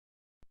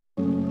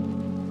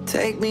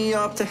Take me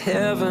up to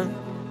heaven.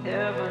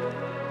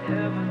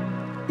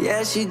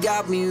 Yeah, she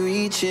got me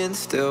reaching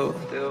still.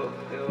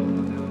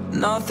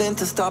 Nothing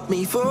to stop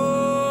me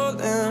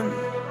falling.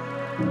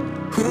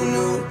 Who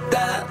knew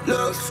that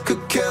looks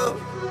could kill?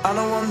 I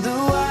don't wonder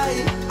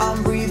why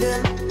I'm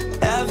breathing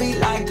heavy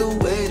like the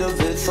weight of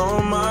it's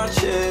on my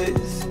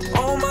chest.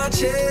 On my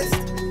chest.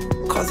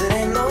 Cause it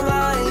ain't no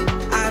lie,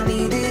 I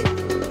need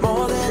it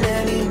more than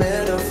any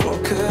metaphor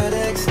could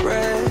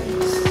express.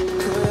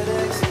 Could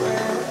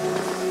express.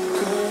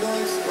 Could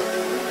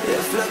express.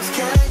 If looks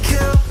can't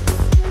kill,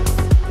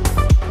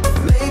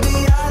 maybe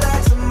I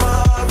die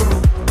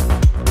tomorrow,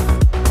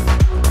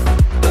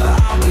 but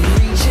I'll be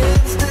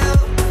reaching still.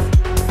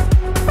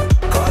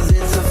 Cause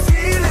it's a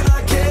feeling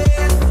I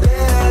can't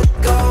let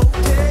go.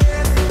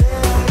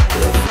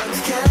 If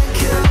looks can't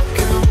kill,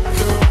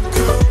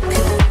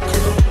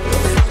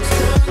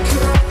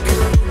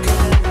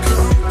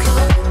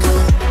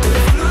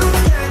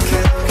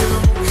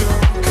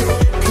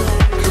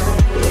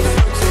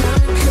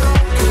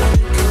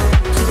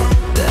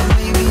 then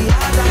maybe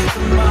I die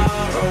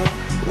tomorrow.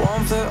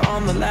 One foot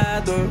on the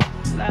ladder.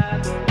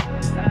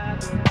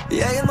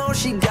 Yeah, you know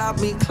she got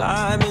me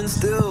climbing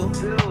still.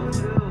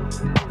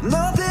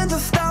 Nothing to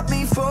stop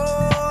me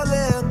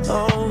falling.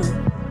 Oh,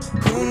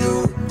 who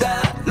knew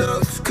that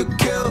looks could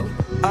kill?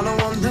 I don't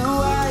wonder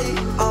why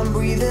I'm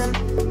breathing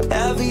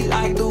heavy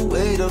like the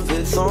weight of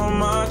it's on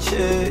my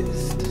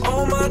chest.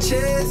 On my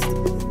chest.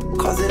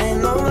 Cause it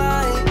ain't no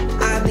lie,